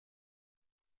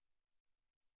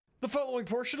The following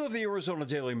portion of the Arizona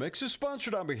Daily Mix is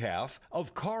sponsored on behalf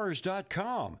of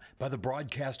Cars.com by the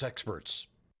broadcast experts.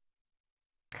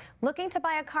 Looking to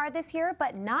buy a car this year,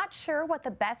 but not sure what the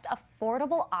best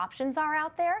affordable options are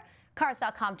out there?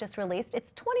 Cars.com just released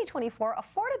its 2024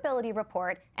 affordability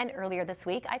report, and earlier this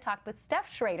week, I talked with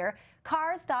Steph Schrader,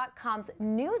 Cars.com's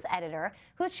news editor,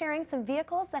 who's sharing some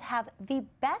vehicles that have the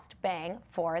best bang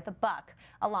for the buck,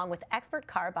 along with expert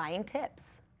car buying tips.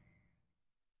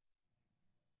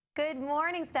 Good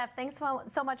morning, Steph. Thanks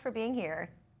so much for being here.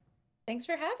 Thanks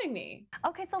for having me.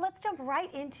 Okay, so let's jump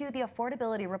right into the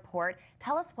affordability report.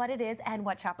 Tell us what it is and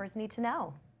what shoppers need to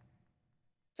know.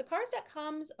 So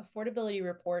Cars.com's affordability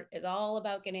report is all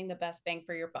about getting the best bang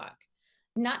for your buck.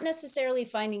 Not necessarily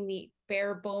finding the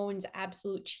bare bones,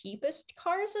 absolute cheapest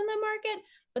cars in the market,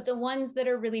 but the ones that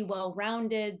are really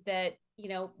well-rounded that,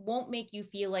 won't make you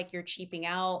feel like you're cheaping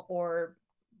out or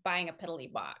buying a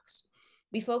piddly box.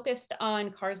 We focused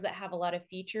on cars that have a lot of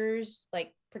features,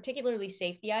 like particularly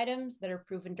safety items that are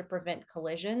proven to prevent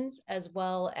collisions, as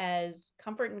well as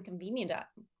comfort and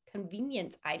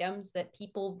convenience items that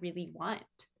people really want.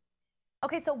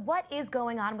 Okay, so what is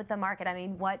going on with the market? I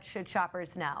mean, what should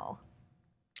shoppers know?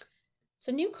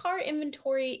 So new car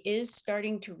inventory is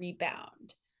starting to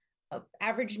rebound.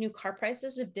 Average new car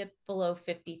prices have dipped below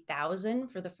 $50,000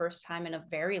 for the first time in a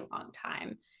very long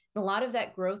time. A lot of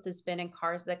that growth has been in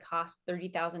cars that cost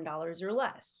 $30,000 or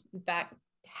less. In fact,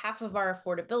 half of our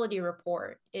affordability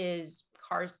report is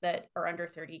cars that are under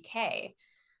 $30K.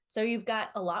 So you've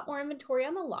got a lot more inventory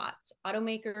on the lots.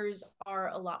 Automakers are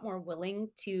a lot more willing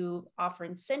to offer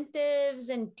incentives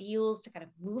and deals to kind of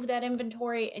move that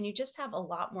inventory, and you just have a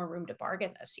lot more room to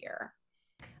bargain this year.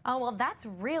 Oh, well, that's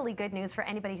really good news for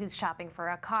anybody who's shopping for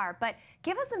a car. But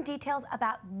give us some details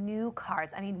about new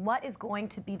cars. I mean, what is going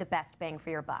to be the best bang for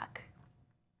your buck?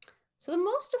 So the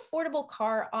most affordable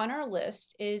car on our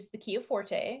list is the Kia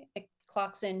Forte. It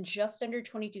clocks in just under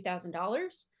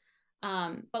 $22,000.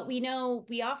 But we know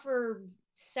we offer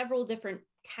several different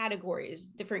categories,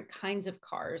 different kinds of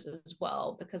cars as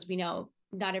well, because we know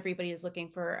not everybody is looking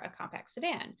for a compact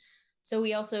sedan. So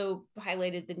we also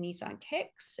highlighted the Nissan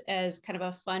Kicks as kind of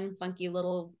a fun, funky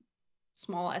little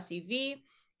small SUV.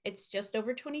 It's just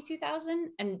over $22,000.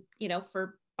 And,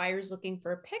 for buyers looking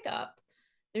for a pickup,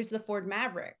 there's the Ford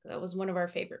Maverick. That was one of our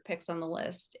favorite picks on the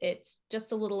list. It's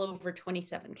just a little over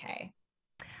 $27K.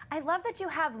 I love that you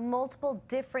have multiple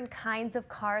different kinds of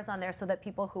cars on there so that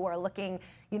people who are looking,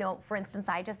 for instance,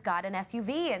 I just got an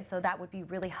SUV, and so that would be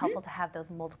really helpful to have those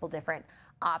multiple different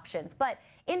options. But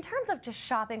in terms of just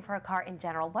shopping for a car in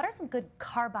general, what are some good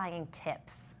car buying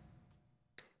tips?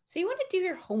 So you want to do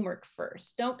your homework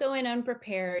first. Don't go in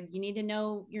unprepared. You need to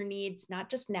know your needs, not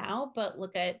just now, but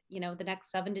look at, the next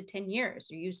 7 to 10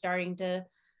 years. Are you starting to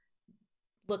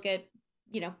look at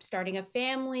starting a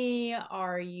family?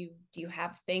 Do you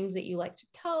have things that you like to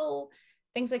tow?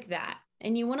 Things like that.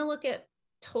 And you want to look at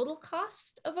total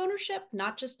cost of ownership,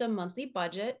 not just a monthly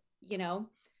budget,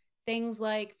 things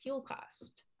like fuel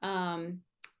cost. And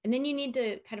then you need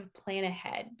to kind of plan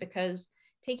ahead, because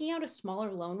taking out a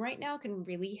smaller loan right now can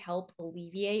really help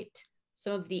alleviate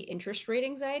some of the interest rate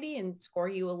anxiety and score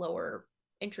you a lower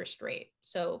interest rate.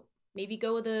 So maybe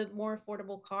go with a more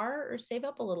affordable car or save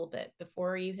up a little bit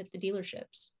before you hit the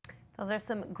dealerships. Those are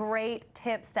some great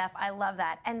tips, Steph. I love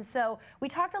that. And so we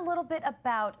talked a little bit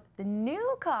about the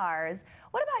new cars.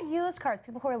 What about used cars,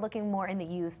 people who are looking more in the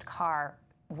used car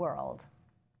world?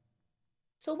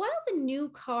 So while the new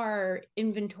car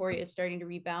inventory is starting to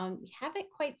rebound, we haven't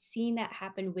quite seen that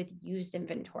happen with used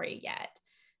inventory yet.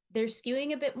 They're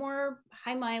skewing a bit more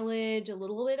high mileage, a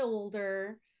little bit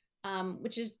older,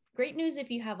 which is great news if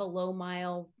you have a low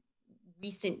mile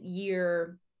recent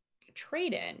year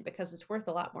trade-in, because it's worth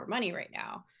a lot more money right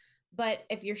now. But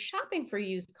if you're shopping for a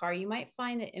used car, you might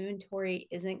find that inventory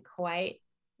isn't quite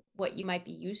what you might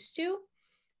be used to.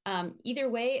 Either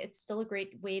way, it's still a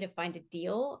great way to find a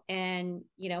deal, and,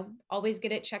 always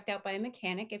get it checked out by a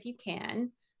mechanic if you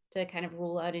can, to kind of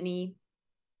rule out any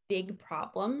big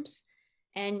problems.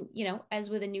 And, as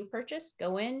with a new purchase,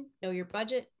 go in, know your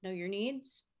budget, know your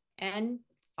needs, and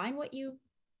find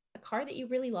a car that you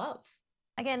really love.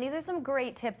 Again, these are some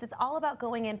great tips. It's all about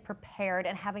going in prepared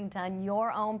and having done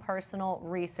your own personal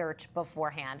research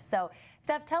beforehand. So,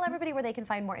 Steph, tell everybody where they can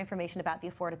find more information about the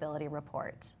affordability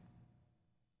report.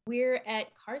 We're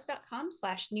at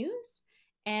cars.com/news,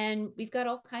 and we've got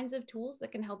all kinds of tools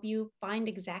that can help you find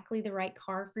exactly the right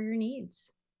car for your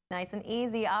needs. Nice and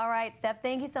easy. All right, Steph,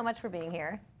 thank you so much for being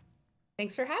here.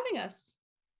 Thanks for having us.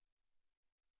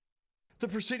 The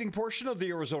preceding portion of the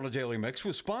Arizona Daily Mix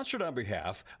was sponsored on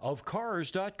behalf of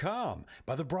Cars.com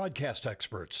by the broadcast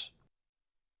experts.